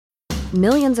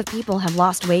Millions of people have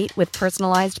lost weight with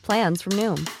personalized plans from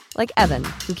Noom. Like Evan,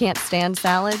 who can't stand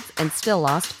salads and still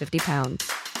lost 50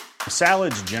 pounds.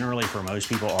 Salads generally for most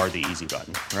people are the easy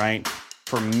button, right?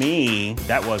 For me,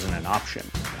 that wasn't an option.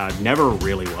 I never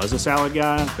really was a salad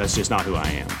guy. That's just not who I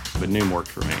am. But Noom worked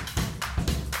for me.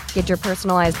 Get your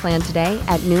personalized plan today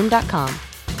at Noom.com.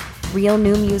 Real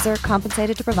Noom user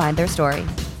compensated to provide their story.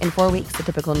 In 4 weeks, the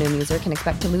typical Noom user can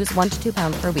expect to lose 1 to 2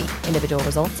 pounds per week. Individual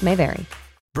results may vary.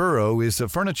 Burrow is a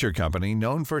furniture company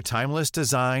known for timeless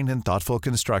design and thoughtful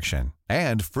construction,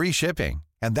 and free shipping,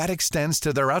 and that extends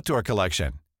to their outdoor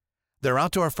collection. Their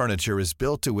outdoor furniture is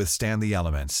built to withstand the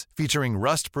elements, featuring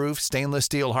rust-proof stainless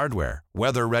steel hardware,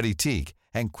 weather-ready teak,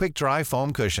 and quick-dry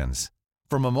foam cushions.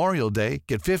 For Memorial Day,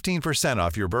 get 15%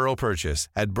 off your Burrow purchase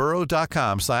at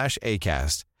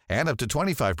burrow.com/ACAST, and up to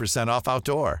 25% off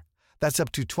outdoor. That's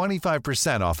up to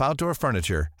 25% off outdoor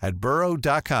furniture at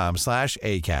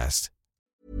burrow.com/ACAST.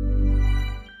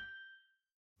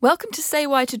 Welcome to Say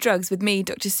Why to Drugs with me,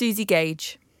 Dr. Susie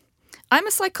Gage. I'm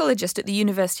a psychologist at the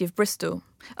University of Bristol,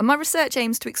 and my research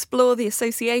aims to explore the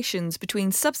associations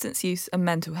between substance use and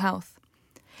mental health.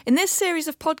 In this series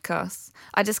of podcasts,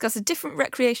 I discuss a different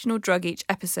recreational drug each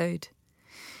episode.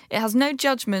 It has no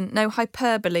judgment, no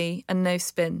hyperbole, and no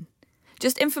spin.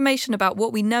 Just information about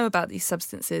what we know about these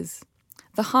substances,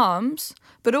 the harms,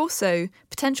 but also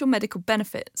potential medical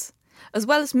benefits, as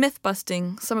well as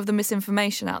myth-busting some of the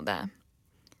misinformation out there.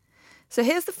 So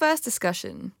here's the first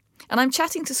discussion, and I'm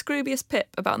chatting to Scroobius Pip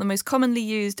about the most commonly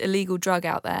used illegal drug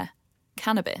out there,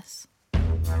 cannabis. Say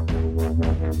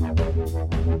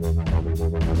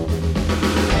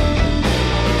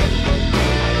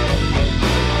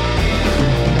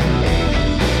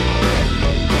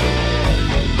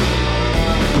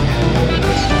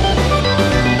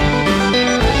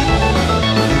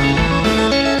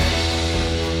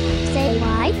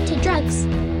Why to Drugs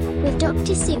with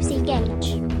Dr. Susie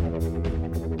Gage.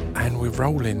 And we're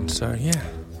rolling, so yeah.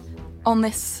 On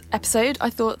this episode,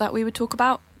 I thought that we would talk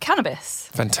about cannabis.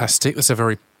 Fantastic. That's a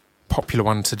very popular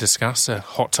one to discuss, a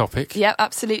hot topic. Yeah,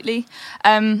 absolutely.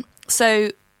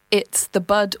 So it's the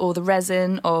bud or the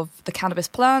resin of the cannabis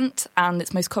plant, and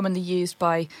it's most commonly used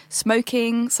by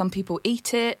smoking. Some people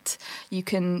eat it. You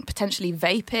can potentially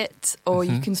vape it, or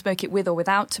you can smoke it with or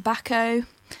without tobacco.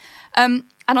 And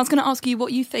I was going to ask you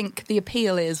what you think the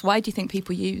appeal is. Why do you think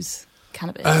people use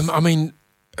cannabis? I mean,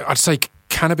 I'd say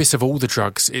cannabis of all the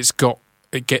drugs, it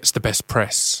gets the best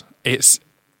press. It's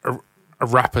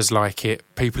rappers like it,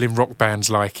 people in rock bands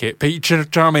like it. Do you know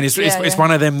what I mean? It's one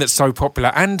of them that's so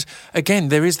popular. And again,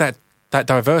 there is that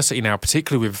diversity now,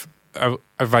 particularly with a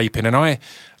vaping. And I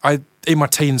in my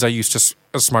teens, I used to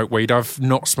smoke weed. I've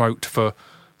not smoked for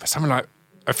something like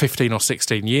 15 or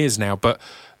 16 years now. But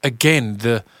again,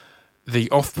 the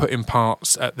off-putting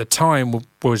parts at the time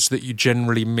was that you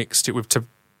generally mixed it with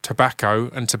tobacco,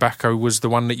 and tobacco was the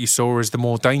one that you saw as the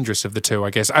more dangerous of the two, I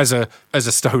guess, as a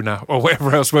stoner or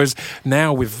whatever else. Whereas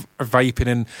now with vaping,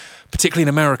 and particularly in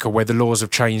America where the laws have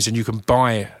changed and you can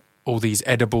buy all these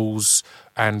edibles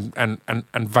and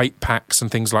vape packs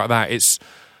and things like that, it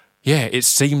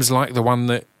seems like the one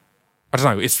that, I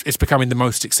don't know, it's becoming the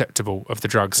most acceptable of the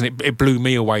drugs. And it blew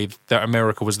me away that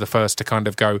America was the first to kind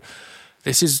of go,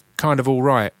 this is kind of all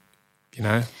right, you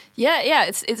know? Yeah,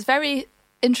 it's very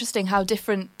interesting how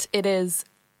different it is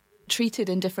treated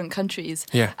in different countries.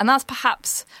 Yeah. And that's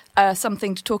perhaps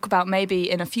something to talk about maybe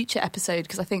in a future episode,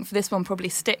 because I think for this one probably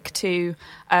stick to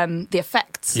the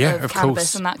effects of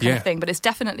cannabis and that kind of thing. But it's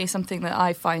definitely something that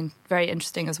I find very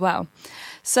interesting as well.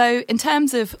 So in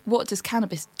terms of what does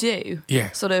cannabis do,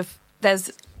 sort of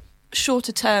there's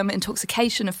shorter term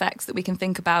intoxication effects that we can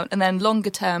think about, and then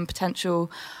longer term potential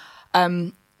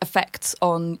effects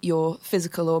on your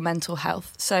physical or mental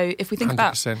health. So if we think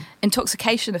 100%. About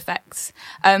intoxication effects,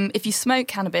 if you smoke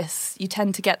cannabis, you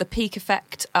tend to get the peak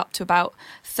effect up to about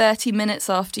 30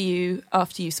 minutes after you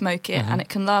smoke it, and it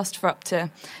can last for up to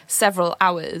several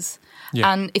hours.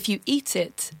 Yeah. And if you eat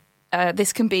it,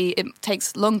 it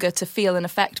takes longer to feel an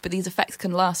effect, but these effects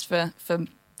can last for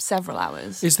several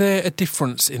hours. Is there a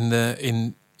difference in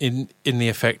the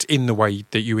effect in the way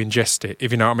that you ingest it,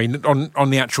 if you know what I mean,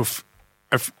 on the actual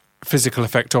physical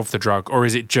effect of the drug, or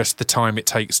is it just the time it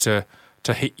takes to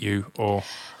hit you? Or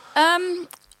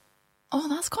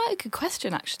that's quite a good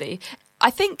question, actually. I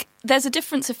think there's a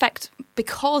difference effect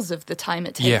because of the time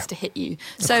it takes to hit you.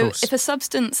 So if a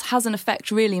substance has an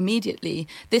effect really immediately,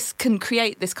 this can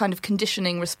create this kind of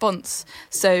conditioning response.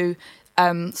 So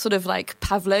sort of like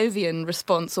Pavlovian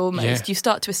response almost. Yeah. You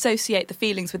start to associate the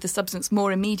feelings with the substance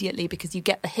more immediately because you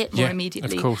get the hit more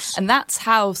immediately. Of course. And that's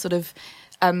how sort of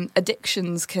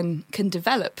addictions can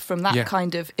develop from that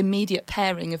kind of immediate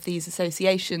pairing of these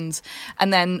associations,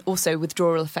 and then also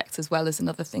withdrawal effects as well as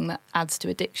another thing that adds to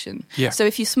addiction. So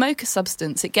if you smoke a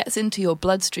substance, it gets into your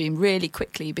bloodstream really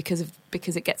quickly because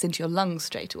it gets into your lungs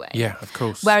straight away. Yeah, of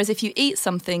course. Whereas if you eat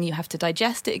something, you have to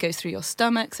digest it. It goes through your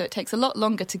stomach, so it takes a lot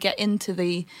longer to get into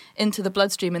the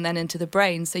bloodstream and then into the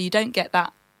brain. So you don't get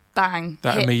that bang,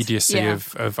 that hit. Immediacy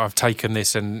of I've taken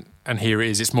this and here it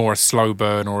is. It's more a slow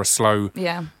burn or a slow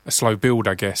build,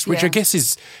 I guess. Which I guess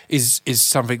is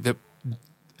something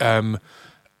that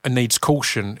needs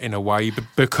caution in a way, but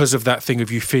because of that thing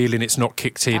of you feeling it's not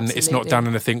kicked in, Absolutely. It's not done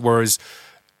anything. Whereas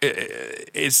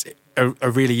it's a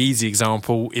really easy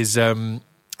example is I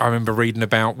remember reading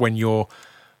about when you're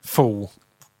full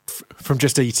from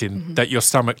just eating, that your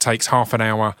stomach takes half an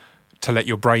hour to let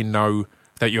your brain know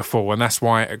that you're full. And that's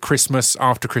why at Christmas,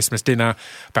 after Christmas dinner,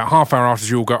 about half hour after,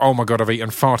 you'll go, oh my God, I've eaten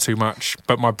far too much,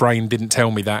 but my brain didn't tell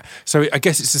me that. So I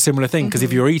guess it's a similar thing, because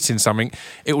if you're eating something,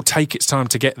 it will take its time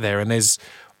to get there. And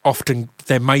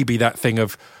there may be that thing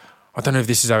of, I don't know if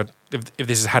this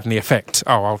has had any effect.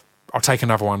 Oh, I'll take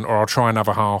another one, or I'll try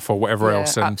another half, or whatever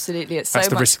else. And absolutely. It's that's so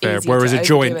the much risk there. easier Whereas to a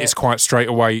joint overdo it. is quite straight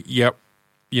away, yep,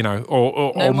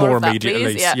 or No more of that, immediate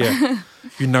please. at least.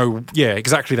 Yeah.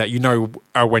 Exactly that.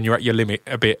 When you're at your limit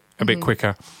a bit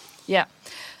quicker. Yeah.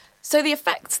 So the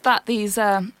effects that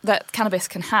that cannabis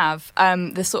can have,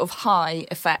 the sort of high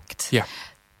effect. Yeah.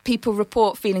 People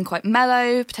report feeling quite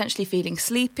mellow, potentially feeling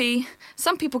sleepy.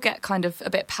 Some people get kind of a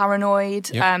bit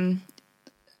paranoid. Yep.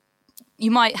 You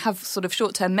might have sort of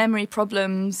short-term memory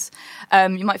problems.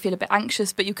 You might feel a bit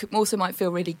anxious, but you also might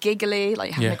feel really giggly, like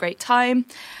you're having a great time.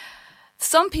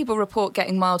 Some people report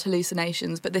getting mild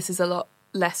hallucinations, but this is a lot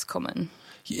less common.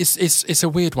 It's a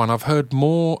weird one. I've heard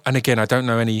more, and again, I don't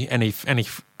know any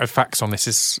facts on this.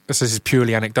 This is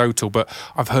purely anecdotal, but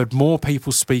I've heard more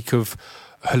people speak of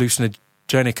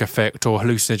hallucinogenic effect or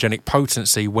hallucinogenic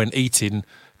potency when eating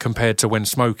compared to when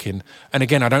smoking. And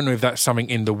again, I don't know if that's something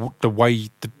in the way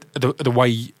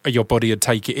your body would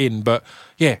take it in, but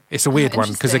yeah, it's a weird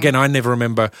one, because again, I never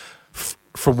remember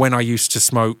from when I used to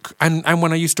smoke and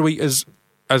when I used to eat as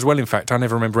well. In fact, I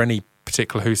never remember any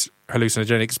particular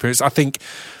hallucinogenic experience. I think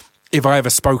if I ever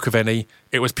spoke of any,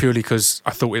 it was purely because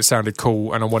I thought it sounded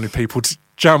cool and I wanted people to, do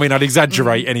you know what I mean? I'd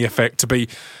exaggerate any effect to be,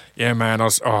 yeah, man, I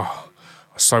was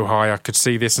so high I could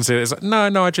see this and see that. It's like,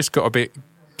 no, I just got a bit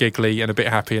giggly and a bit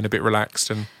happy and a bit relaxed.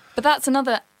 But that's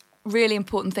another really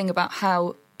important thing about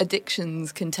how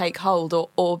addictions can take hold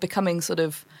or becoming sort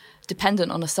of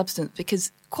dependent on a substance,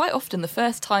 because quite often the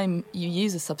first time you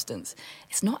use a substance,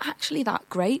 it's not actually that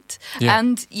great.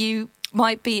 And you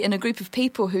might be in a group of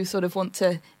people who sort of want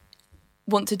to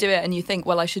do it, and you think,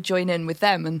 well, I should join in with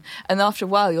them, and after a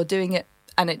while you're doing it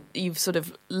and you've sort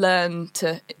of learned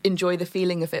to enjoy the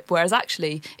feeling of it, whereas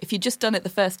actually if you'd just done it the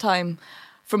first time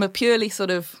from a purely sort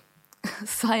of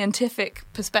scientific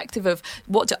perspective of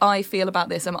what do I feel about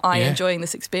this, am I enjoying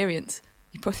this experience,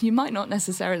 you might not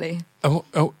necessarily. And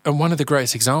one of the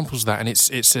greatest examples of that, and it's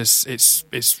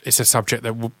a subject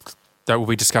that we'll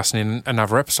be discussing in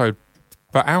another episode,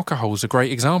 but alcohol is a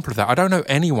great example of that. I don't know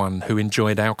anyone who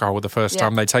enjoyed alcohol the first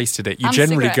time they tasted it. You and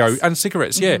generally cigarettes. go, and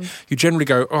cigarettes, you generally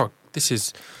go, oh, this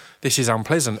is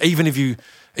unpleasant. Even if you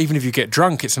get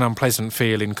drunk, it's an unpleasant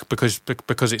feeling because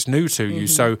it's new to you.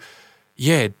 So,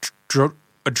 yeah,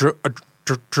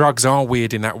 drugs are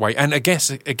weird in that way. And I guess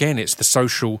again, it's the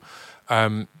social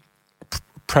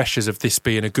pressures of this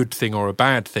being a good thing or a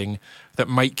bad thing that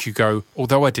make you go,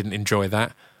 although I didn't enjoy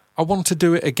that, I want to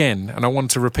do it again, and I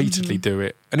want to repeatedly do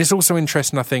it. And it's also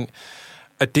interesting, I think,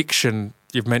 addiction,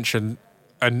 you've mentioned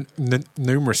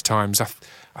numerous times.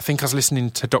 I think I was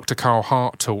listening to Dr. Carl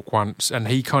Hart talk once, and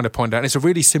he kind of pointed out, and it's a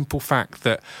really simple fact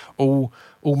that all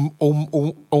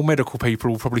medical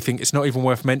people will probably think it's not even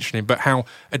worth mentioning, but how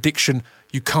addiction,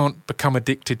 you can't become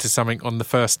addicted to something on the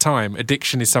first time.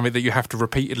 Addiction is something that you have to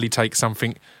repeatedly take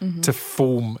something to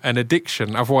form an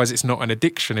addiction. Otherwise, it's not an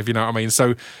addiction, if you know what I mean.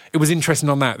 So it was interesting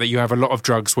on that you have a lot of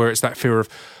drugs where it's that fear of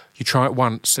you try it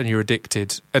once and you're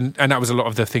addicted. And that was a lot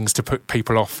of the things to put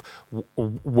people off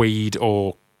weed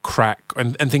or crack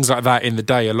and things like that in the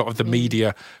day. A lot of the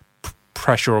media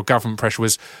pressure or government pressure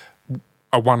was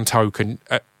a one token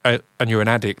and you're an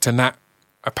addict, and that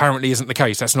apparently isn't the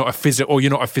case. That's not a physical, or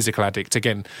you're not a physical addict.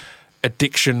 Again,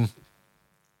 addiction,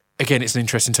 it's an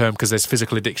interesting term because there's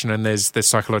physical addiction and there's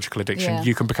psychological addiction.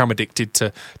 You can become addicted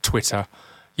to Twitter.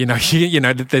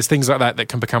 There's things like that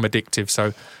can become addictive.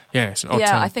 So it's an odd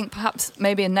term. I think perhaps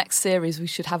maybe in next series we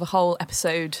should have a whole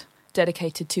episode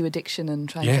dedicated to addiction and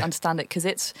trying to understand it,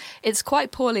 because it's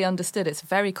quite poorly understood. It's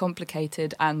very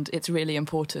complicated and it's really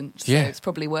important. So it's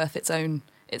probably worth its own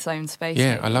its own space.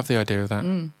 Yeah, really. I love the idea of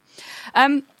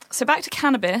that. So back to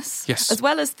cannabis, yes. As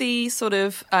well as the sort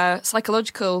of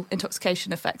psychological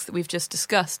intoxication effects that we've just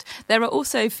discussed, there are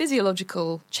also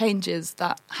physiological changes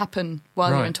that happen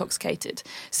while you're intoxicated.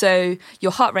 So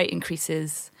your heart rate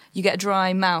increases, you get a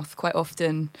dry mouth quite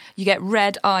often, you get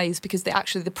red eyes because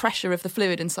the pressure of the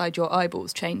fluid inside your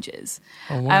eyeballs changes.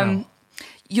 Oh, wow.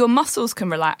 Your muscles can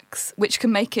relax, which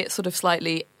can make it sort of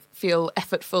slightly feel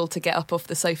effortful to get up off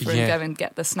the sofa and go and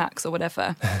get the snacks or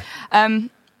whatever.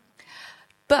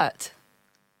 But,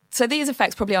 so these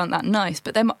effects probably aren't that nice,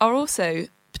 but there are also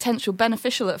potential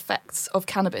beneficial effects of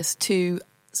cannabis to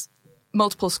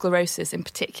multiple sclerosis in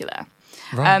particular.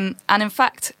 Right. And in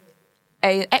fact,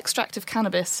 an extract of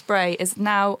cannabis spray is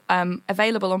now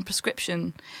available on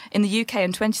prescription in the UK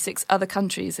and 26 other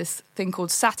countries, this thing called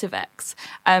Sativex,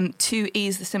 to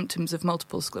ease the symptoms of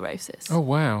multiple sclerosis. Oh,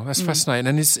 wow. That's fascinating.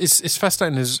 And it's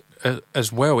fascinating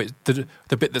as well.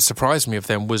 The bit that surprised me of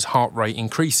them was heart rate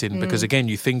increasing because, again,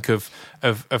 you think of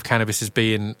cannabis as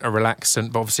being a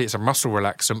relaxant, but obviously it's a muscle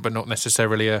relaxant, but not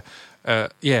necessarily a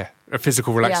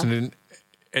physical relaxant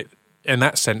in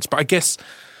that sense. But I guess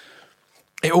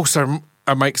it also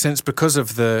makes sense because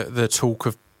of the talk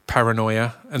of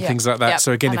paranoia and things like that. Yep.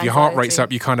 So again, if your heart rate's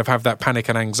up, you kind of have that panic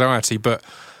and anxiety. But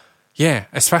yeah,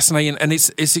 it's fascinating and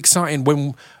it's exciting.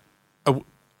 When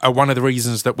one of the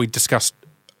reasons that we discussed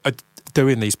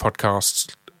doing these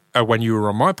podcasts when you were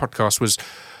on my podcast was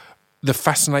the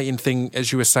fascinating thing,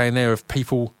 as you were saying there, of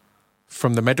people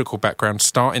from the medical background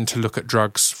starting to look at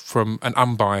drugs from an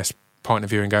unbiased point of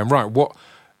view and going, right,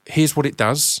 here's what it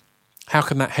does. How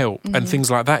can that help? And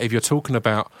things like that. If you're talking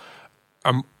about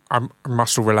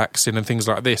muscle relaxing and things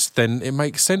like this, then it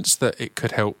makes sense that it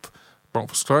could help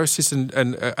multiple sclerosis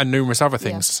and numerous other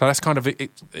things. Yeah. So that's kind of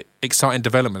exciting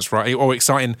developments, right? Or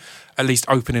exciting, at least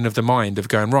opening of the mind of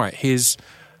going, right,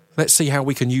 let's see how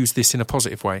we can use this in a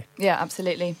positive way. Yeah,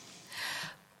 absolutely.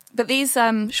 But these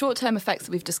short-term effects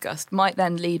that we've discussed might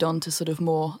then lead on to sort of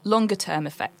more longer-term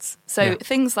effects. So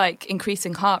things like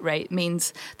increasing heart rate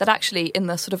means that actually in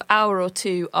the sort of hour or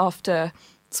two after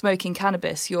smoking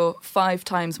cannabis, you're 5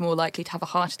 times more likely to have a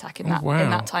heart attack in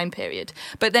that time period.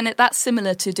 But then that's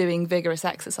similar to doing vigorous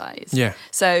exercise. Yeah.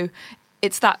 So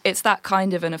it's that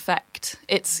kind of an effect.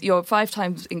 You're 5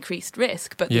 times increased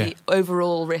risk, but the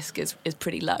overall risk is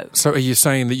pretty low. So are you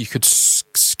saying that you could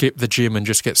skip the gym and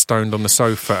just get stoned on the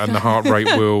sofa and the heart rate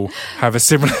will have a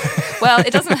similar... Well,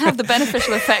 it doesn't have the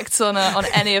beneficial effects on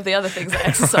any of the other things that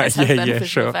exercise has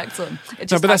beneficial effects on. It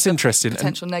just but that's interesting.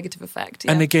 Potential negative effect.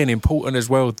 Yeah. And again, important as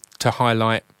well to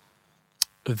highlight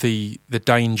the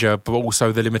danger, but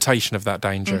also the limitation of that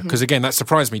danger. Because again, that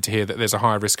surprised me to hear that there's a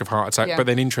higher risk of heart attack. But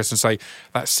then interesting to say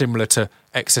that's similar to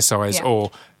exercise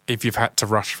or if you've had to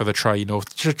rush for the train or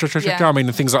I mean,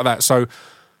 and things like that. So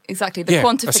exactly, the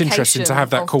quantification. That's interesting to have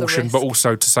that caution, but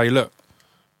also to say, look,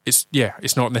 it's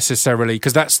not necessarily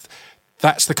because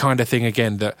that's the kind of thing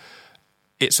again that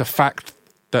it's a fact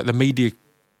that the media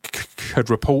could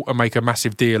report and make a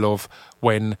massive deal of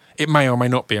when it may or may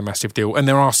not be a massive deal. And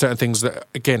there are certain things that,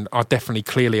 again, are definitely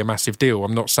clearly a massive deal.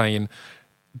 I'm not saying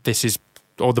this is,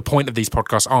 or the point of these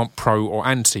podcasts aren't pro or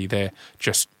anti, they're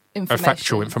just a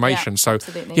factual information. So,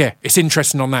 absolutely. It's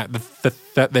interesting on that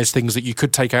there's things that you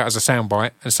could take out as a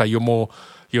soundbite and say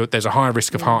there's a higher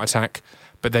risk of heart attack,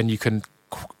 but then you can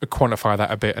quantify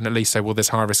that a bit and at least say, well, there's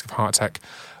higher risk of heart attack.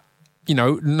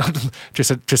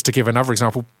 Just to give another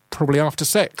example, probably after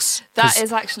sex. That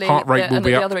is actually heart rate will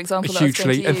be up other example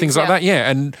hugely and things like that. Yeah,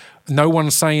 and no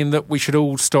one's saying that we should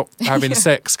all stop having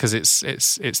sex because it's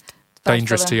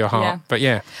dangerous to your heart.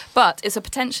 But it's a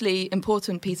potentially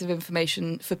important piece of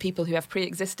information for people who have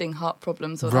pre-existing heart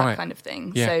problems or that kind of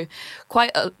thing. So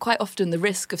quite often the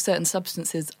risk of certain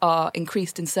substances are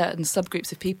increased in certain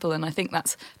subgroups of people, and I think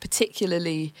that's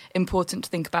particularly important to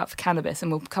think about for cannabis,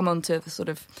 and we'll come on to the sort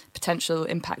of potential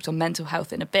impact on mental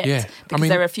health in a bit, because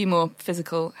there are a few more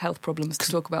physical health problems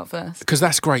to talk about first. Because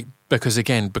that's great,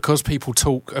 because people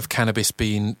talk of cannabis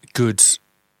being good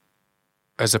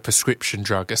as a prescription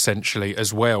drug, essentially,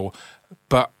 as well.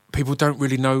 But people don't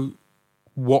really know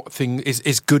what thing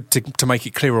is good to make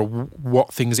it clearer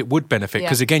what things it would benefit.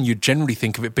 Because, again, you generally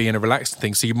think of it being a relaxing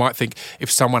thing. So you might think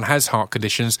if someone has heart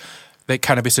conditions, that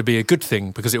cannabis would be a good thing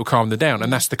because it will calm them down.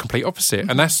 And that's the complete opposite.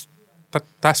 And that's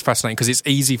fascinating because it's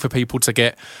easy for people to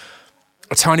get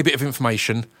a tiny bit of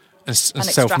information and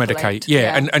self-medicate.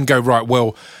 And go, right,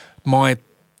 well, my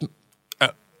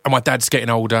dad's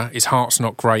getting older, his heart's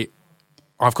not great.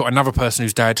 I've got another person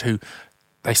whose dad who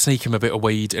they sneak him a bit of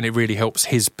weed and it really helps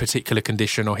his particular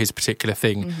condition or his particular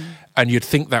thing. And you'd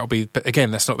think that would be, but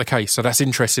again, that's not the case. So that's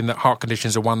interesting that heart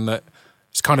conditions are one that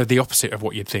it's kind of the opposite of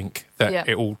what you'd think, that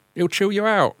it'll chill you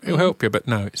out, it'll help you, but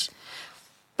no, it's...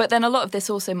 But then a lot of this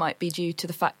also might be due to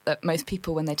the fact that most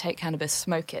people, when they take cannabis,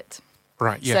 smoke it.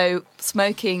 Right, yeah. So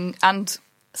smoking, and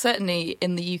certainly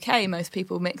in the UK, most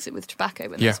people mix it with tobacco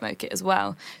when they smoke it as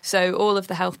well. So all of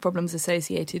the health problems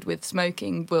associated with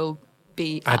smoking will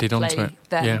be added onto it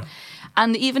then. Yeah.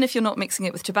 And even if you're not mixing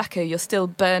it with tobacco, you're still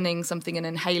burning something and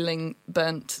inhaling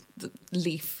burnt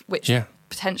leaf, which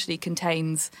potentially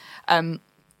contains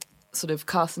sort of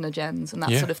carcinogens and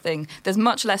that sort of thing. There's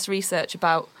much less research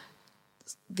about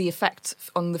the effect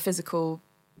on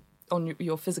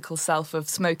your physical self of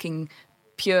smoking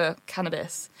pure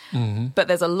cannabis, but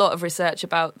there's a lot of research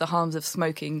about the harms of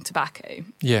smoking tobacco,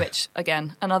 which,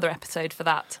 again, another episode for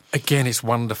that. Again, it's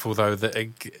wonderful, though, that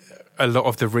a lot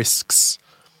of the risks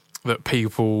that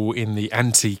people in the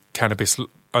anti-cannabis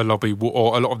lobby,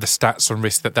 or a lot of the stats on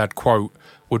risk that they'd quote,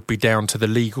 would be down to the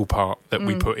legal part that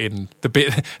we put in.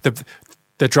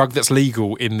 The drug that's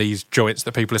legal in these joints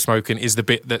that people are smoking is the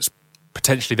bit that's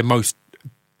potentially the most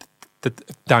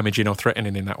damaging or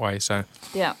threatening in that way. So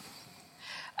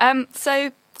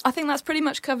so I think that's pretty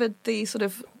much covered the sort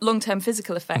of long-term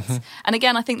physical effects. And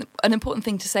again, I think an important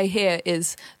thing to say here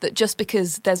is that just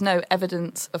because there's no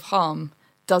evidence of harm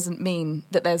doesn't mean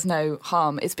that there's no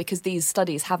harm. It's because these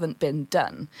studies haven't been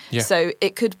done. So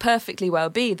it could perfectly well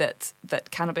be that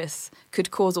cannabis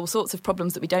could cause all sorts of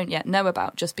problems that we don't yet know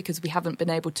about, just because we haven't been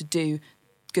able to do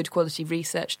good quality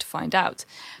research to find out.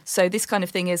 So this kind of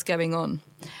thing is going on.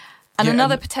 And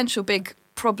another potential big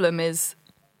problem is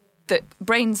that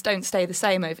brains don't stay the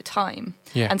same over time.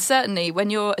 And certainly when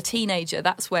you're a teenager,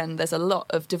 that's when there's a lot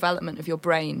of development of your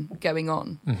brain going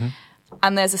on.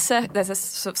 And there's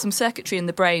some circuitry in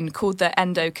the brain called the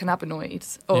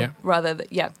endocannabinoids, or rather,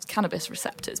 cannabis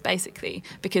receptors, basically,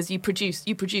 because you produce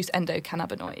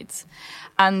endocannabinoids,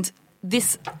 and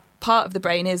this part of the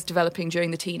brain is developing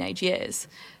during the teenage years.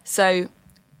 So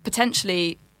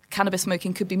potentially, cannabis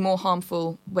smoking could be more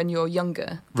harmful when you're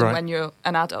younger than when you're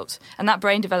an adult. And that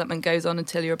brain development goes on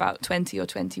until you're about 20 or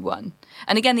 21.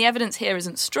 And again, the evidence here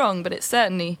isn't strong, but it's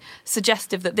certainly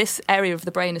suggestive that this area of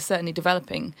the brain is certainly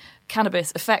developing.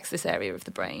 Cannabis affects this area of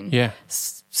the brain.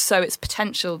 So it's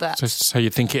potential that... So you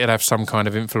think it'd have some kind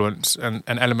of influence and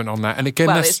an element on that. And again,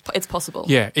 it's possible.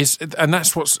 And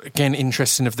that's what's, again,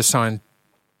 interesting of the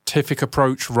scientific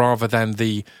approach rather than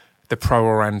the pro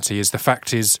or anti, is the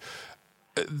fact is...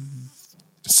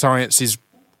 science is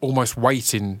almost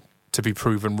waiting to be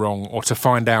proven wrong or to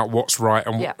find out what's right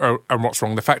and what's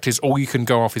wrong. The fact is, all you can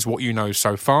go off is what you know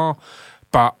so far,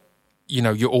 but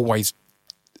you're always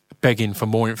begging for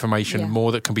more information,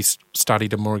 more that can be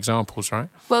studied, and more examples, right?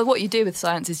 Well, what you do with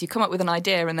science is you come up with an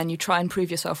idea and then you try and prove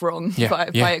yourself wrong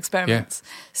by experiments.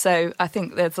 So I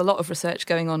think there's a lot of research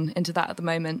going on into that at the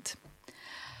moment.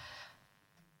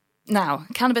 Now,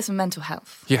 cannabis and mental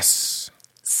health. Yes.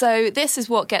 So this is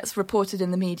what gets reported in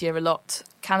the media a lot.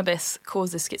 Cannabis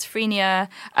causes schizophrenia.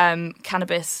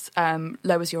 Cannabis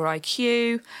lowers your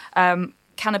IQ.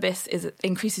 Cannabis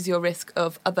increases your risk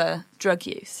of other drug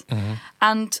use.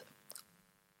 And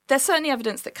there's certainly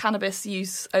evidence that cannabis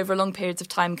use over long periods of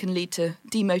time can lead to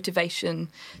demotivation.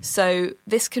 So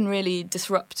this can really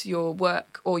disrupt your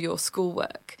work or your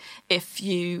schoolwork if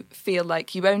you feel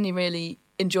like you only really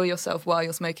enjoy yourself while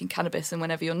you're smoking cannabis, and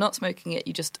whenever you're not smoking it,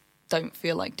 you just don't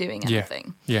feel like doing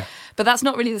anything. But that's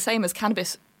not really the same as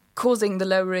cannabis causing the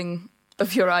lowering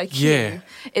of your IQ.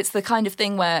 It's the kind of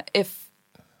thing where if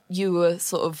you were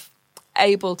sort of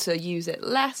able to use it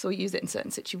less or use it in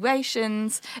certain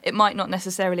situations, it might not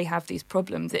necessarily have these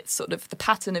problems. It's sort of the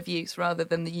pattern of use rather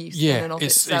than the use in and of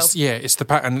itself. It's the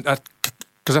pattern,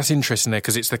 because that's interesting there,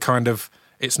 because it's the kind of,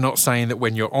 it's not saying that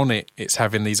when you're on it, it's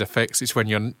having these effects. It's when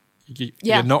you're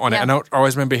not on it. And I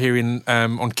always remember hearing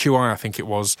on QI, I think it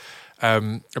was,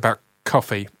 about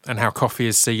coffee and how coffee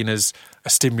is seen as a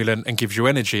stimulant and gives you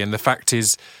energy. And the fact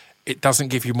is, it doesn't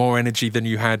give you more energy than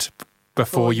you had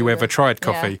before you ever tried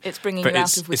coffee. It's bringing you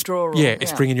out of withdrawal.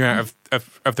 It's bringing you out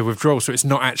of the withdrawal. So it's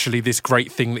not actually this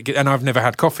great thing. And I've never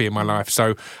had coffee in my life,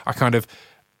 so I kind of...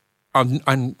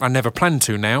 I never plan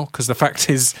to now, because the fact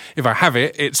is, if I have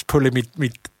it, it's pulling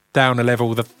me down a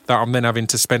level that I'm then having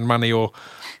to spend money or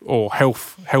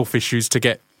health issues to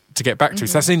get back to.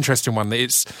 So that's an interesting one. That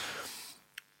it's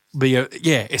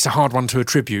it's a hard one to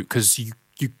attribute, because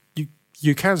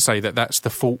you can say that that's the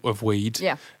fault of weed.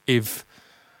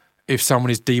 If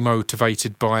someone is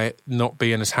demotivated by it, not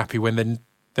being as happy when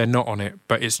they're not on it,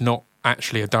 but it's not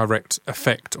actually a direct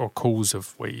effect or cause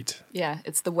of weed.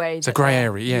 It's the way it's a grey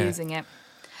area, using it.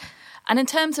 And in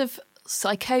terms of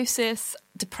psychosis,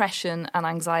 depression and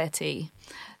anxiety,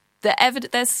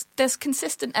 there's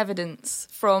consistent evidence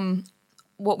from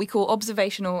what we call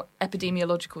observational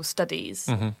epidemiological studies,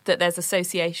 that there's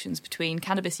associations between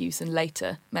cannabis use and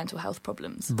later mental health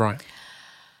problems. Right.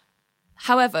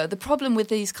 However, the problem with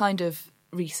these kind of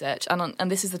research,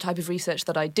 and this is the type of research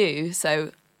that I do,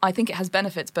 so I think it has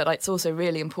benefits, but it's also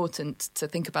really important to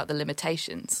think about the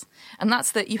limitations. And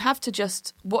that's that you have to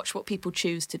just watch what people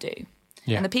choose to do.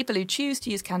 Yeah. And the people who choose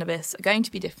to use cannabis are going to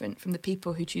be different from the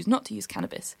people who choose not to use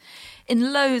cannabis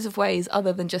in loads of ways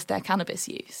other than just their cannabis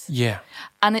use. Yeah.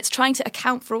 And it's trying to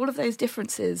account for all of those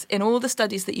differences in all the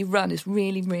studies that you run is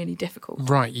really, really difficult.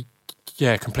 Right.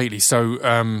 Yeah, completely. So,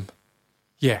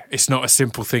 it's not a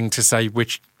simple thing to say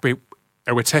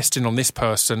we're testing on this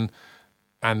person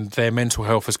and their mental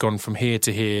health has gone from here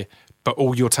to here, but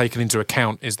all you're taking into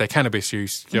account is their cannabis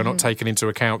use. You're not taking into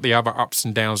account the other ups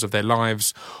and downs of their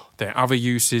lives, their other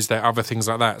uses, their other things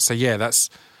like that. So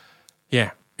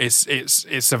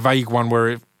it's a vague one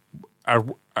where I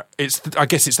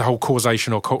guess it's the whole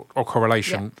causation or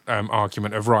correlation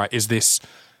argument of, right, is this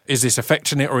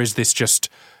affecting it, or is this just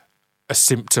a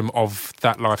symptom of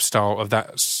that lifestyle, of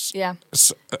that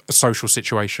social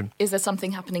situation? Is there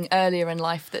something happening earlier in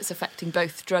life that's affecting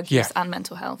both drug use and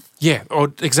mental health? Yeah,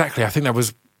 or exactly. I think that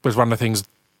was one of the things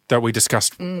that we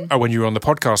discussed when you were on the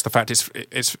podcast. The fact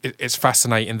it's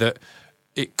fascinating that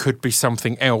it could be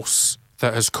something else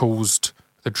that has caused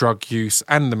the drug use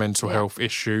and the mental health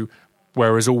issue,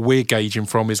 whereas all we're gauging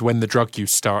from is when the drug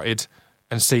use started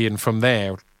and seeing from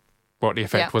there what the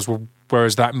effect was.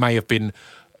 Whereas that may have been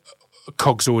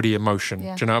cogs already in motion.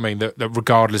 Yeah. Do you know what I mean? That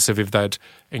regardless of if they'd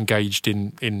engaged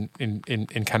in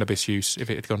cannabis use, if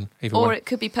it had gone either way. Or it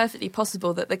could be perfectly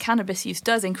possible that the cannabis use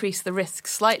does increase the risk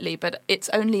slightly, but it's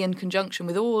only in conjunction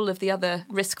with all of the other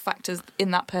risk factors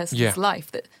in that person's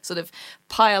life that sort of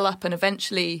pile up and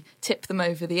eventually tip them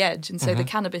over the edge. And so the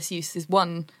cannabis use is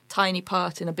one tiny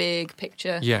part in a big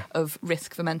picture of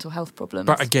risk for mental health problems.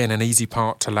 But again, an easy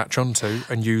part to latch onto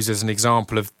and use as an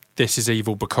example of this is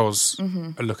evil because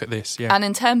look at this. Yeah. And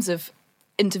in terms of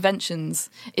interventions,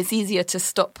 it's easier to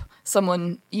stop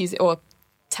someone using or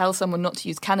tell someone not to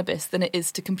use cannabis than it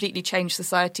is to completely change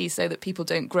society so that people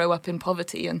don't grow up in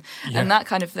poverty and that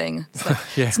kind of thing. So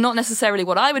it's not necessarily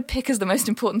what I would pick as the most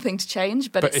important thing to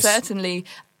change, but it's certainly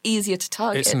easier to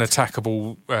target. It's an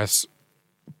attackable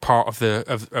part of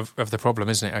the problem,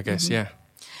 isn't it, I guess,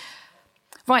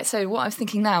 Right, so what I was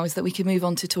thinking now is that we could move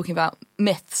on to talking about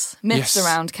myths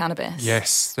around cannabis.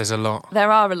 Yes, there's a lot.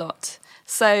 There are a lot.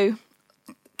 So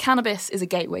cannabis is a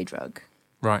gateway drug.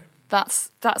 Right. That's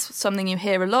something you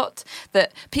hear a lot,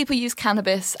 that people use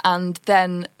cannabis and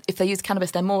then if they use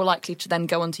cannabis, they're more likely to then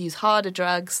go on to use harder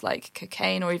drugs like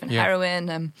cocaine or even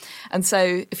heroin. And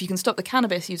so if you can stop the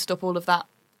cannabis, you stop all of that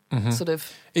sort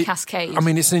of cascade. I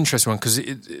mean, it's an interesting one because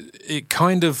it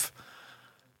kind of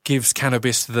gives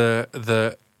cannabis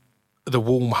the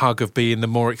warm hug of being the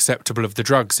more acceptable of the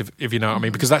drugs, if you know what I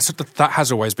mean, because that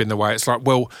has always been the way. It's like,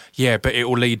 well, yeah, but it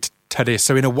will lead to this.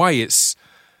 So in a way, it's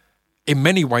in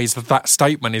many ways that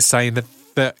statement is saying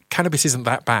that cannabis isn't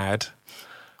that bad,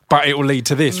 but it will lead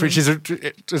to this, which is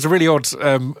a really odd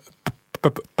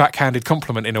backhanded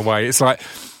compliment in a way. It's like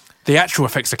the actual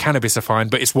effects of cannabis are fine,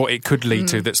 but it's what it could lead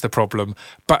to that's the problem.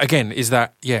 But again, is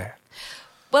that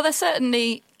Well, there's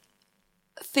certainly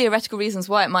theoretical reasons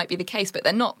why it might be the case, but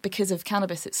they're not because of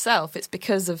cannabis itself. It's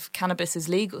because of cannabis's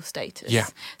legal status. Yeah.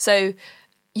 So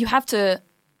you have to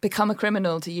become a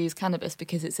criminal to use cannabis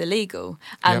because it's illegal.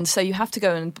 And so you have to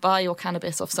go and buy your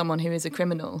cannabis off someone who is a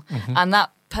criminal. And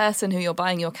that person who you're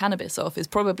buying your cannabis off is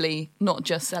probably not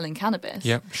just selling cannabis.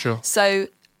 Yeah, sure. So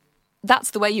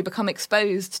that's the way you become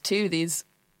exposed to these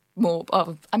more...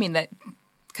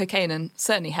 cocaine and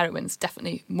certainly heroin is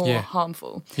definitely more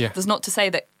harmful. Yeah. There's not to say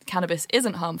that cannabis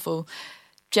isn't harmful.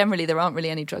 Generally, there aren't really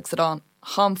any drugs that aren't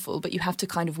harmful, but you have to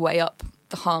kind of weigh up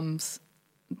the harms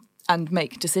and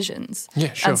make decisions.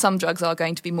 Yeah, sure. And some drugs are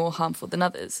going to be more harmful than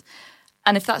others.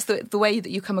 And if that's the way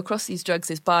that you come across these drugs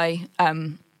is by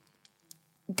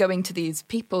going to these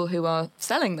people who are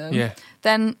selling them,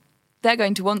 then they're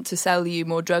going to want to sell you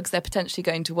more drugs. They're potentially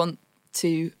going to want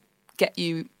to get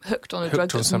you hooked on a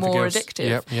drug that's more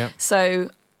addictive. Yep. So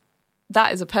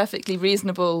that is a perfectly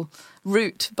reasonable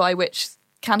route by which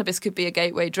cannabis could be a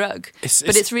gateway drug.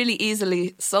 But it's really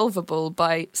easily solvable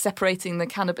by separating the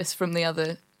cannabis from the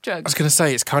other drugs. I was going to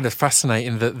say, it's kind of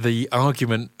fascinating that the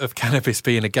argument of cannabis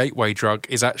being a gateway drug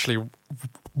is actually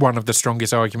one of the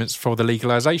strongest arguments for the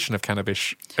legalisation of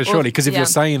cannabis, surely. Because if you're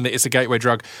saying that it's a gateway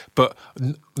drug, but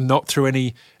not through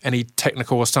any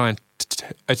technical or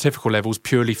scientific levels,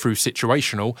 purely through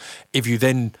situational, if you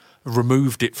then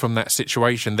removed it from that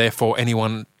situation, therefore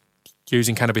anyone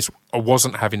using cannabis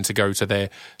wasn't having to go to their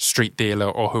street dealer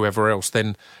or whoever else,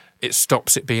 then it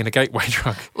stops it being a gateway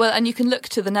drug. Well, and you can look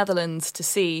to the Netherlands to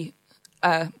see,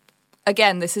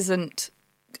 again, this isn't,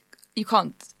 you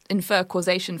can't infer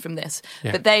causation from this,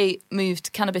 but they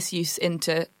moved cannabis use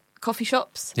into coffee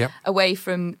shops, away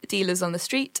from dealers on the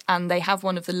street, and they have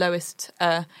one of the lowest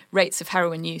rates of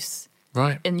heroin use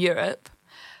in Europe.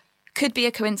 Could be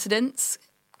a coincidence,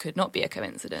 could not be a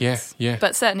coincidence. Yeah.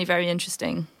 But certainly very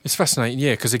interesting. It's fascinating,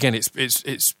 because again,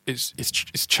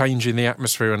 it's changing the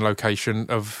atmosphere and location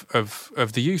of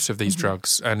the use of these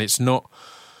drugs, and it's not.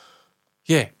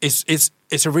 Yeah,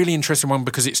 it's a really interesting one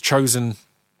because it's chosen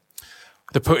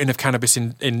the putting of cannabis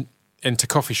into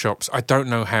coffee shops. I don't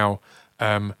know how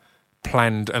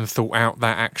planned and thought out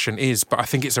that action is, but I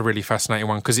think it's a really fascinating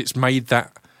one because it's made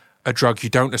that a drug you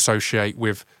don't associate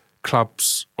with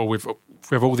clubs or with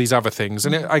all these other things.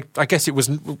 And I guess it was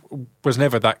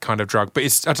never that kind of drug, but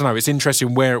I don't know, it's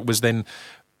interesting where it was then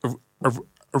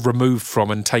removed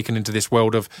from and taken into this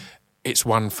world of it's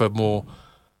one for more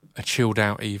a chilled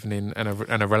out evening and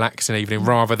a relaxing evening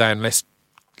rather than let's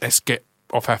get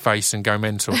off our face and go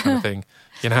mental kind of thing,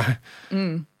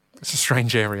 It's a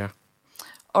strange area.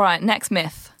 All right, next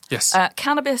myth. Yes.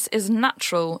 Cannabis is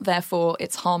natural, therefore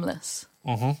it's harmless.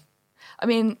 Mm-hmm. I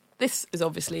mean, this is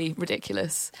obviously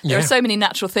ridiculous. There are so many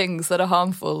natural things that are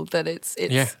harmful that it's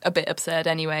a bit absurd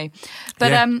anyway.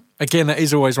 But again, that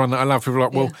is always one that I love. People are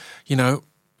like, well,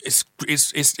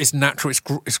 it's natural.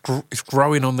 It's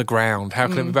growing on the ground. How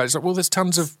can it be bad? It's like, well, there's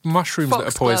tons of mushrooms that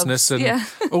are poisonous and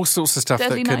all sorts of stuff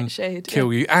that can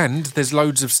kill you. And there's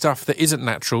loads of stuff that isn't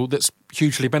natural that's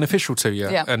hugely beneficial to you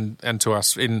and to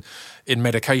us in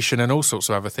medication and all sorts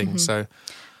of other things. So.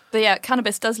 But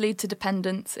cannabis does lead to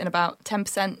dependence in about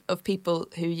 10% of people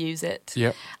who use it.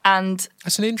 Yeah. And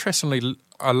that's an interestingly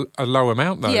a low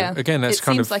amount, though. Yeah. Again, that's it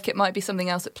seems like it might be something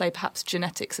else at play, perhaps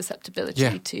genetic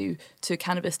susceptibility to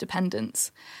cannabis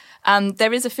dependence.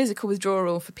 There is a physical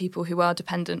withdrawal for people who are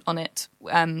dependent on it,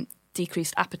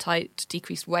 decreased appetite,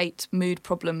 decreased weight, mood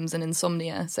problems and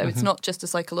insomnia. So it's not just a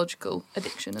psychological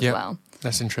addiction as well.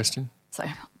 That's interesting. So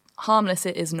harmless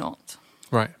it is not.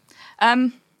 Right.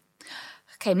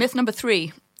 Okay, myth number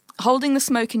 3. Holding the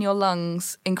smoke in your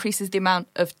lungs increases the amount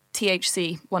of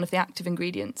THC, one of the active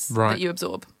ingredients that you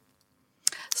absorb.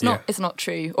 It's not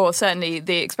true, or certainly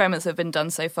the experiments that have been done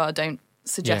so far don't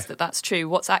suggest that that's true.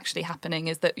 What's actually happening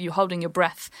is that you're holding your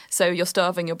breath, so you're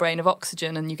starving your brain of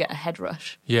oxygen and you get a head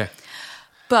rush. Yeah.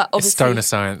 But obviously, it's stoner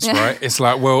science, right? It's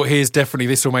like, well,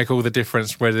 this will make all the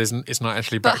difference, where it's not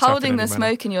actually backed up. But holding the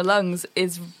smoke in your lungs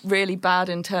is really bad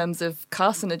in terms of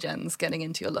carcinogens getting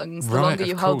into your lungs. The longer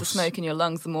you hold the smoke in your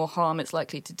lungs, the more harm it's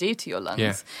likely to do to your lungs.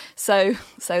 Yeah. So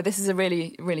this is a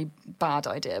really, really bad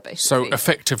idea, basically. So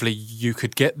effectively, you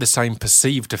could get the same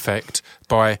perceived effect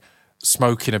by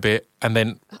smoking a bit and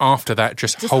then after that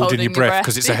just holding your breath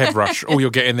because it's a head rush. All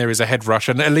you're getting there is a head rush,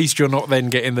 and at least you're not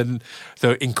then getting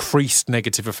the increased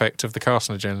negative effect of the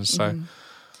carcinogens. So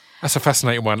that's a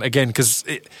fascinating one again, because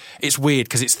it's weird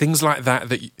because it's things like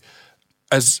that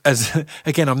as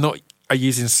again, I'm not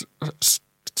using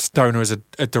stoner as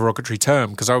a derogatory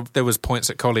term, because there was points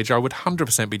at college I would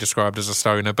 100% be described as a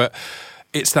stoner, but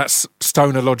it's that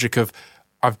stoner logic of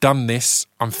I've done this,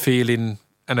 I'm feeling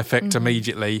an effect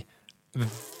immediately,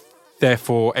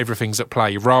 therefore everything's at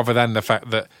play, rather than the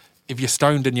fact that if you're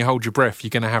stoned and you hold your breath, you're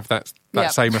going to have that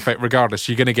same effect regardless.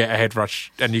 You're going to get a head rush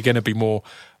and you're going to be more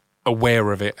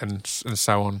aware of it and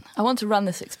so on. I want to run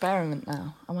this experiment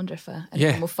now. I wonder if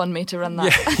anyone will fund me to run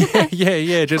that.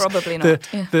 Yeah. Just probably not.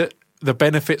 The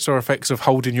benefits or effects of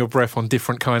holding your breath on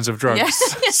different kinds of drugs.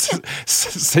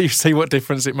 See what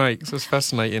difference it makes. That's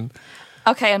fascinating.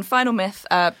 Okay, and final myth.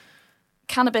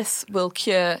 Cannabis will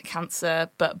cure cancer,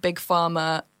 but Big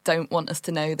Pharma don't want us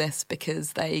to know this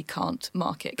because they can't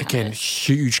market cannabis. Again,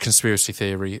 huge conspiracy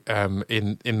theory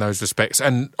in those respects,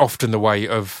 and often the way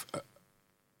of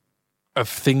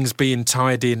things being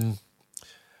tied in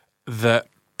that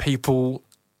people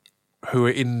who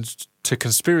are into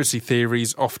conspiracy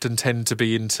theories often tend to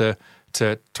be into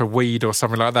to weed or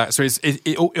something like that. So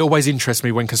it always interests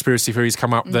me when conspiracy theories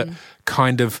come up that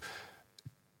kind of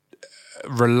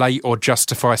relate or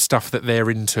justify stuff that they're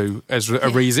into as a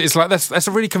reason. It's like that's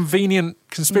a really convenient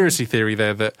conspiracy theory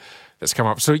there that's come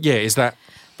up. So is that?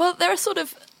 Well, there are sort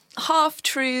of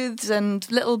half-truths and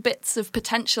little bits of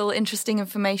potential interesting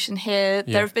information here.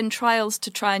 Yeah. There have been trials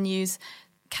to try and use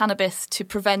cannabis to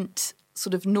prevent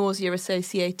sort of nausea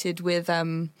associated with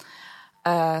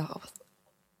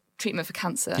treatment for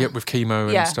cancer. Yeah, with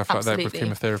chemo and stuff like that, with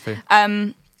chemotherapy.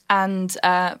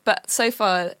 But so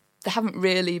far it hasn't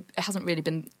really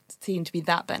been seen to be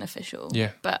that beneficial.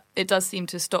 Yeah. But it does seem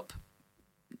to stop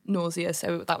nausea,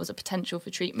 so that was a potential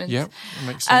for treatment. Yeah, that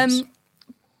makes sense.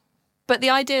 But the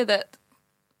idea that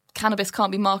cannabis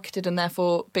can't be marketed and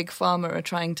therefore Big Pharma are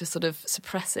trying to sort of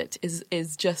suppress it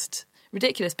is just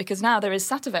ridiculous, because now there is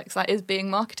Sativex that is being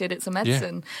marketed. It's a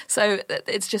medicine. So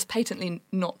it's just patently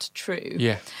not true.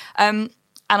 Yeah. And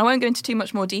I won't go into too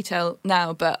much more detail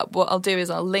now, but what I'll do is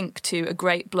I'll link to a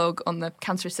great blog on the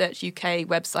Cancer Research UK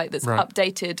website that's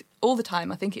updated all the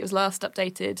time. I think it was last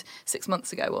updated 6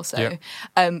 months ago or so,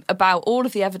 about all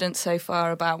of the evidence so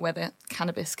far about whether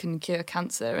cannabis can cure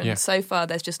cancer. And so far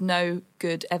there's just no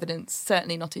good evidence,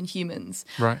 certainly not in humans.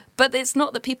 Right. But it's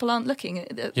not that people aren't looking.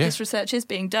 This research is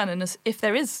being done, and if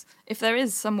there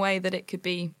is some way that it could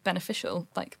be beneficial,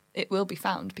 like, it will be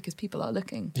found because people are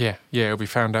looking. Yeah, it'll be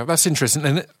found out. That's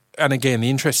interesting. And again, the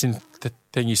interesting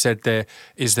thing you said there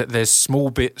is that there's small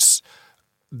bits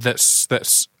that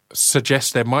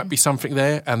suggest there might be something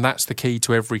there, and that's the key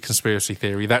to every conspiracy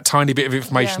theory. That tiny bit of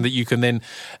information that you can then,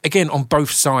 again, on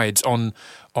both sides, on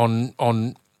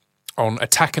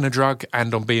attacking a drug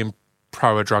and on being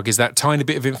pro a drug, is that tiny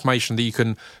bit of information that you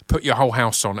can put your whole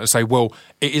house on and say, well,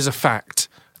 it is a fact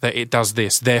that it does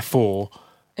this, therefore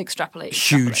extrapolate.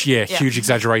 Huge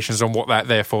exaggerations on what that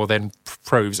therefore then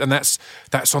proves, and that's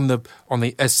on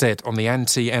the as said, on the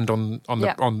anti and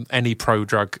on any pro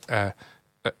drug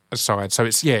side. So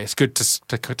it's good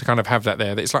to kind of have that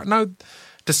there. That it's like, no,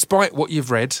 despite what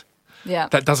you've read,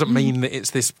 that doesn't mean that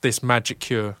it's this magic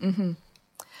cure. Mm-hmm.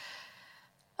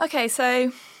 Okay,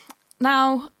 so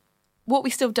now what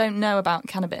we still don't know about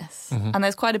cannabis, and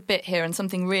there's quite a bit here, and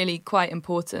something really quite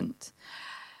important.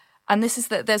 And this is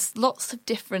that there's lots of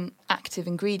different active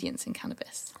ingredients in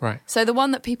cannabis. Right. So the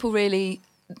one that people really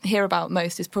hear about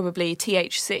most is probably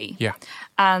THC. Yeah.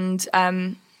 And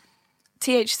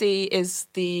THC is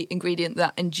the ingredient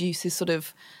that induces sort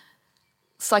of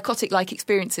psychotic-like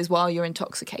experiences while you're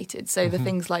intoxicated. So the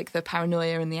things like the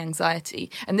paranoia and the anxiety.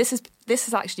 And this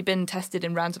has actually been tested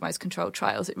in randomized controlled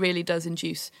trials. It really does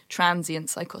induce transient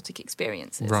psychotic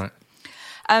experiences. Right.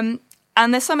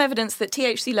 And there's some evidence that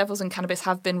THC levels in cannabis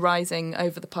have been rising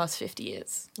over the past 50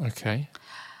 years. Okay.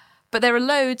 But there are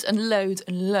loads and loads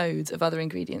and loads of other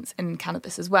ingredients in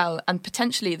cannabis as well, and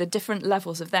potentially the different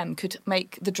levels of them could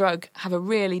make the drug have a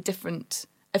really different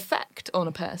effect on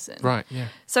a person. Right, yeah.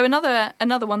 So another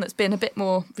one that's been a bit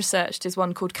more researched is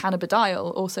one called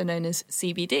cannabidiol, also known as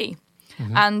CBD.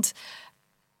 Mm-hmm. And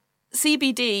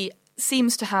CBD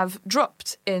seems to have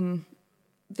dropped in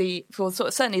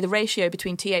certainly the ratio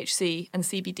between THC and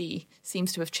CBD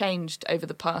seems to have changed over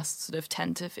the past sort of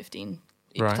 10 to 15,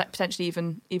 potentially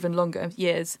even longer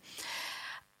years.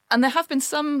 And there have been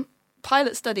some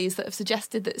pilot studies that have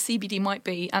suggested that CBD might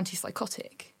be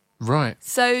antipsychotic. Right.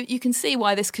 So you can see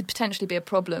why this could potentially be a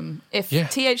problem if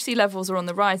THC levels are on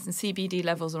the rise and CBD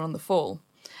levels are on the fall.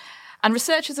 And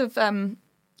researchers have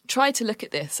tried to look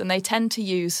at this, and they tend to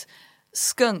use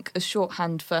skunk as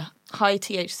shorthand for high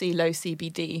THC, low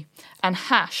CBD, and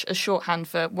hash as shorthand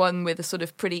for one with a sort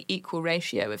of pretty equal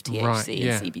ratio of THC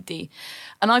and CBD.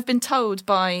 And I've been told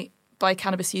by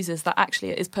cannabis users that actually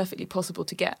it is perfectly possible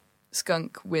to get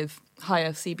skunk with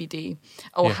higher CBD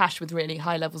or hash with really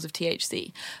high levels of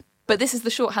THC. But this is the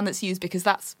shorthand that's used because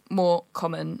that's more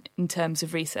common in terms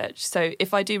of research. So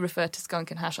if I do refer to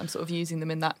skunk and hash, I'm sort of using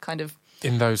them in that kind of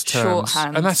in those terms.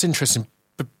 Shorthand. And that's interesting.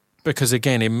 Because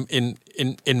again,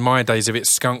 in my days of it,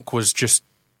 skunk was just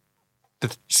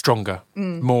the stronger,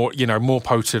 more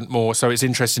potent, more. So it's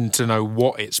interesting to know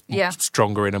what it's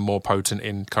stronger in and more potent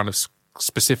in, kind of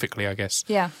specifically, I guess.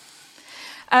 Yeah.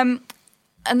 And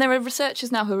there are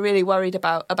researchers now who are really worried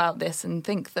about this and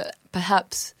think that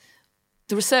perhaps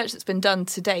the research that's been done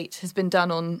to date has been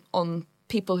done on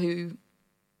people who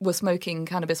were smoking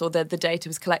cannabis, or the data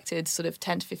was collected sort of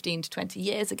 10 to 15 to 20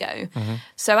 years ago. Mm-hmm.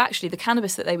 So actually the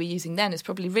cannabis that they were using then is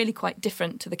probably really quite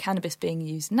different to the cannabis being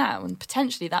used now. And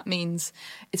potentially that means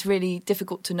it's really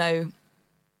difficult to know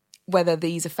whether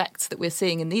these effects that we're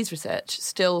seeing in these research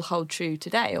still hold true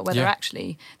today, or whether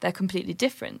actually they're completely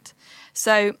different.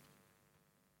 So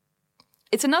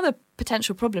it's another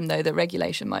potential problem, though, that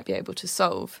regulation might be able to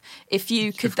solve. If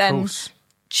you could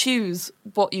choose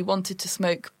what you wanted to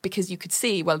smoke because you could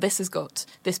see, well, this has got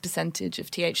this percentage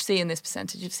of THC and this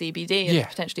percentage of CBD and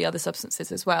potentially other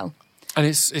substances as well. And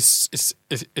it's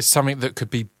something that could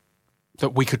be,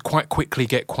 that we could quite quickly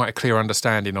get quite a clear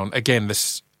understanding on. Again,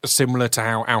 this similar to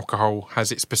how alcohol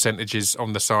has its percentages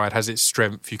on the side, has its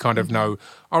strength. You kind of know,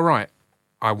 all right,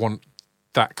 I want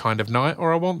that kind of night,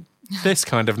 or I want this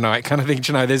kind of night, kind of thing.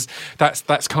 You know,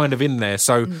 that's kind of in there.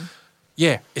 So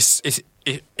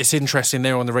it's interesting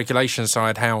there on the regulation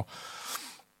side how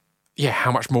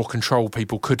much more control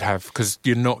people could have, because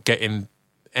you're not getting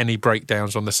any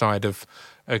breakdowns on the side of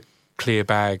clear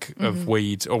bag of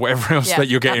weed or whatever else that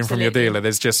you're getting from your dealer.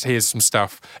 There's just, here's some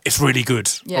stuff. It's really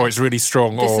good or it's really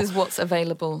strong. This is what's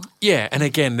available. Yeah, and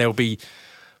again, there'll be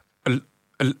a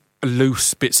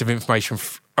loose bits of information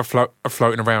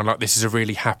floating around, like this is a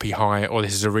really happy high or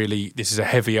this is a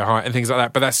heavier high and things like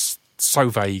that. But that's so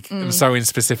vague and so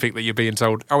inspecific that you're being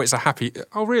told, oh, it's a happy.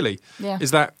 Oh, really? Yeah.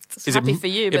 Is happy for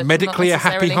you, but medically not a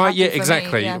happy high? Happy yeah,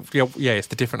 exactly. Me, yeah, it's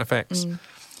the different effects.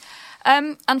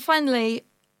 And finally,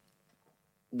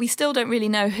 we still don't really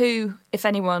know who, if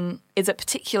anyone, is at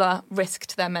particular risk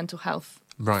to their mental health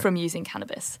from using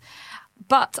cannabis.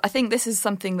 But I think this is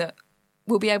something that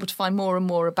we'll be able to find more and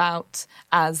more about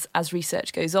as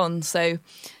research goes on. So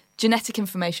genetic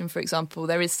information, for example,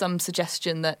 there is some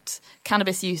suggestion that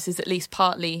cannabis use is at least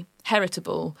partly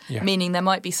heritable, meaning there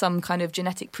might be some kind of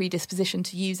genetic predisposition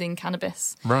to using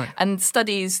cannabis. Right. And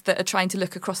studies that are trying to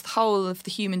look across the whole of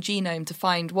the human genome to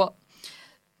find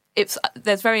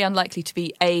there's very unlikely to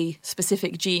be a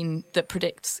specific gene that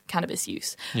predicts cannabis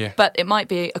use. Yeah. But it might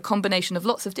be a combination of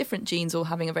lots of different genes all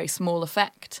having a very small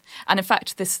effect. And in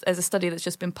fact, there's a study that's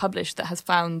just been published that has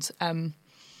found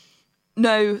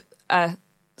no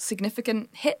significant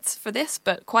hits for this,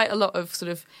 but quite a lot of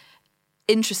sort of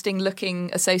interesting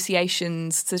looking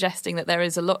associations suggesting that there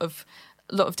is a lot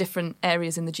of different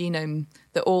areas in the genome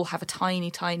that all have a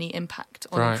tiny, tiny impact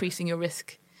on increasing your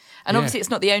risk. And obviously it's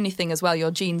not the only thing as well.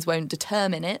 Your genes won't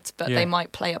determine it, but they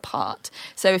might play a part.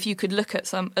 So if you could look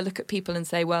at people and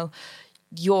say, well,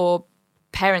 your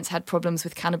parents had problems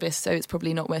with cannabis, so it's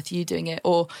probably not worth you doing it.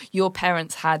 Or your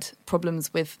parents had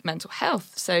problems with mental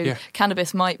health, so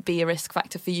cannabis might be a risk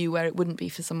factor for you where it wouldn't be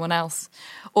for someone else.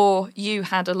 Or you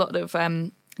had a lot of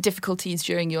difficulties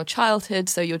during your childhood,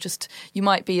 so you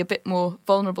might be a bit more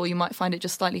vulnerable. You might find it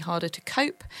just slightly harder to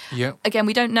cope. Yeah. Again,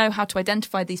 we don't know how to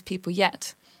identify these people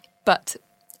yet. But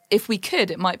if we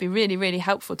could, it might be really, really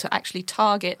helpful to actually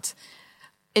target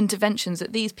interventions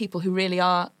at these people who really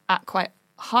are at quite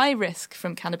high risk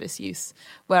from cannabis use,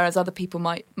 whereas other people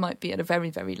might be at a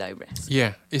very, very low risk.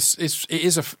 Yeah, it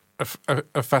is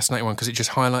a fascinating one because it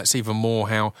just highlights even more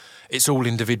how it's all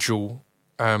individual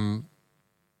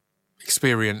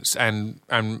experience and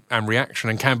reaction,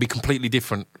 and can be completely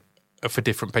different for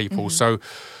different people. So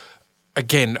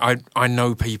again, I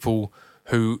know people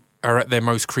who are at their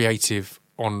most creative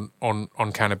on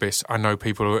cannabis. I know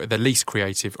people who are at their least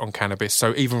creative on cannabis.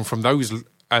 So even from those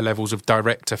levels of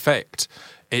direct effect,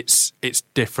 it's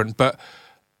different. But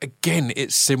again,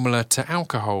 it's similar to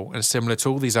alcohol and similar to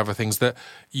all these other things that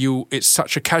it's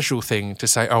such a casual thing to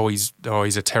say, oh, he's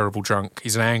a terrible drunk,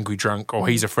 he's an angry drunk, or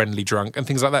he's a friendly drunk, and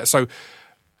things like that. So,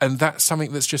 and that's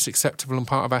something that's just acceptable and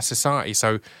part of our society.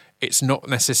 So it's not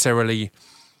necessarily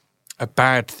a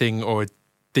bad thing or a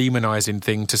demonising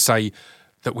thing to say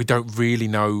that we don't really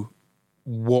know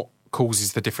what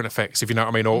causes the different effects, if you know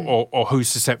what I mean, or who's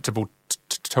susceptible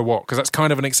to what, because that's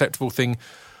kind of an acceptable thing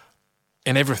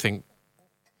in everything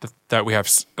that we have.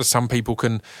 Some people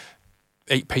can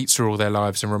eat pizza all their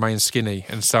lives and remain skinny,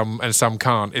 and some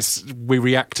can't. We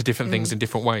react to different things in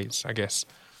different ways, I guess.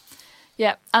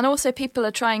 Yeah, and also people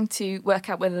are trying to work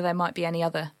out whether there might be any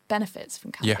other benefits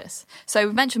from cannabis. Yeah. So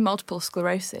we mentioned multiple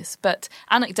sclerosis, but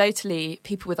anecdotally,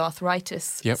 people with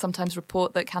arthritis sometimes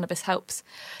report that cannabis helps.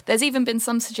 There's even been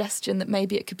some suggestion that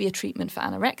maybe it could be a treatment for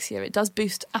anorexia. It does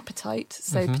boost appetite,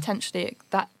 so potentially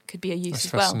that could be a use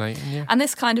as well. Fascinating, yeah. And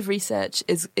this kind of research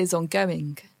is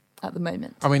ongoing at the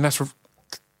moment. I mean,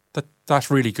 that's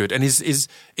really good. And is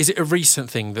it a recent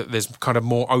thing that there's kind of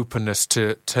more openness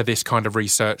to this kind of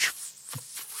research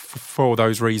for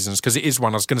those reasons? Because it is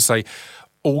one, I was going to say,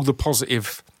 all the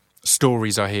positive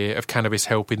stories I hear of cannabis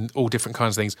helping all different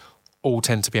kinds of things all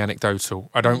tend to be anecdotal.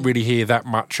 I don't really hear that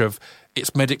much of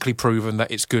it's medically proven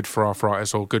that it's good for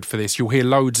arthritis or good for this. You'll hear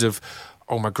loads of,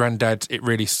 oh, my granddad, it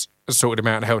really sorted him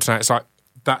out and helped him out. It's like,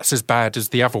 that's as bad as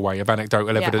the other way of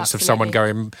anecdotal evidence of someone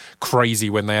going crazy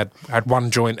when they had one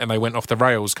joint and they went off the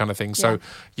rails kind of thing. So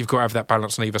you've got to have that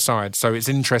balance on either side. So it's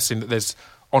interesting that there's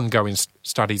ongoing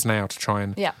studies now to try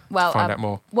and find out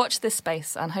more. Watch this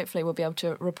space, and hopefully we'll be able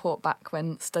to report back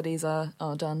when studies are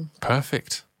done.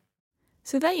 Perfect.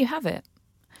 So there you have it.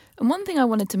 And one thing I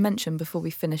wanted to mention before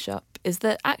we finish up is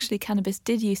that actually cannabis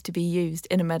did used to be used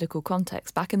in a medical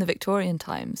context back in the Victorian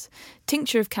times.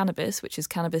 Tincture of cannabis, which is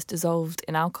cannabis dissolved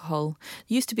in alcohol,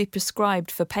 used to be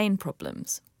prescribed for pain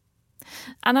problems.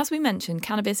 And as we mentioned,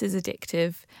 cannabis is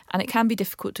addictive and it can be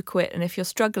difficult to quit. And if you're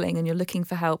struggling and you're looking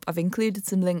for help, I've included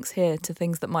some links here to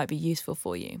things that might be useful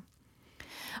for you.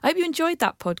 I hope you enjoyed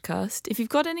that podcast. If you've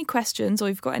got any questions or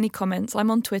you've got any comments,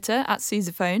 I'm on Twitter at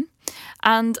Sousaphone.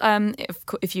 And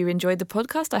if you enjoyed the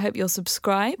podcast, I hope you'll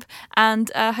subscribe,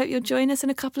 and I hope you'll join us in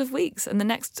a couple of weeks. And the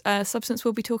next substance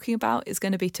we'll be talking about is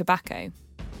going to be tobacco.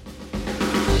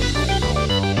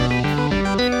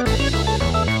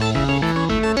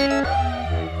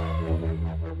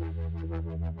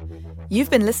 You've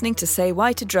been listening to Say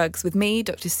Why to Drugs with me,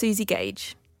 Dr. Susie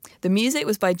Gage. The music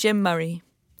was by Jim Murray.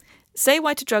 Say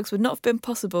Why to Drugs would not have been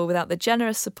possible without the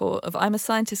generous support of I'm a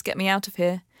Scientist, Get Me Out of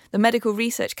Here, the Medical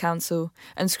Research Council,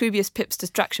 and Scroobius Pip's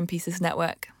Distraction Pieces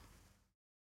Network.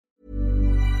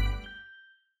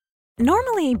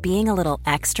 Normally, being a little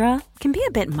extra can be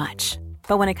a bit much.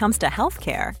 But when it comes to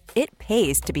healthcare, it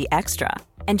pays to be extra.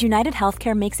 And United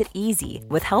Healthcare makes it easy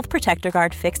with Health Protector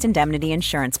Guard fixed indemnity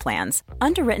insurance plans.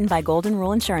 Underwritten by Golden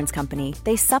Rule Insurance Company,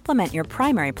 they supplement your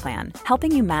primary plan,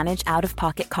 helping you manage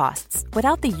out-of-pocket costs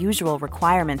without the usual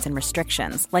requirements and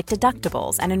restrictions like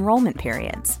deductibles and enrollment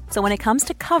periods. So when it comes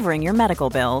to covering your medical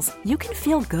bills, you can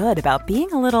feel good about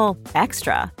being a little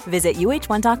extra. Visit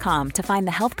UH1.com to find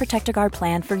the Health Protector Guard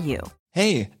plan for you.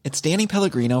 Hey, it's Danny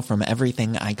Pellegrino from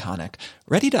Everything Iconic.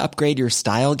 Ready to upgrade your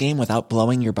style game without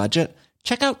blowing your budget?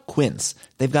 Check out Quince.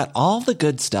 They've got all the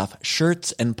good stuff,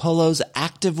 shirts and polos,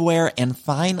 activewear, and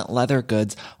fine leather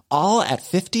goods, all at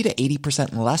 50 to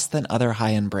 80% less than other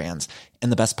high-end brands.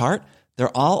 And the best part?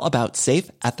 They're all about safe,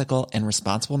 ethical, and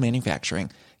responsible manufacturing.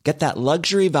 Get that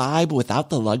luxury vibe without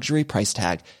the luxury price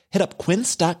tag. Hit up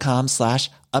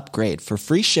quince.com/upgrade for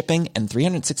free shipping and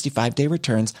 365-day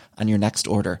returns on your next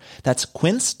order. That's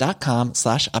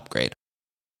quince.com/upgrade.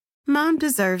 Mom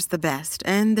deserves the best,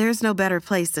 and there's no better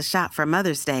place to shop for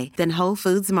Mother's Day than Whole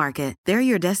Foods Market. They're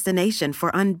your destination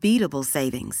for unbeatable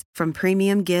savings, from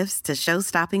premium gifts to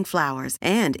show-stopping flowers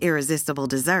and irresistible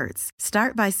desserts.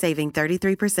 Start by saving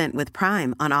 33% with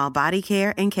Prime on all body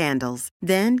care and candles.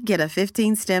 Then get a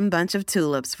 15-stem bunch of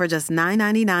tulips for just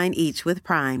 $9.99 each with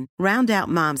Prime. Round out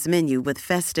Mom's menu with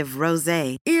festive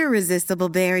rosé, irresistible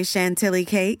berry chantilly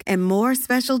cake, and more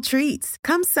special treats.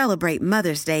 Come celebrate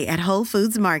Mother's Day at Whole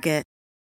Foods Market.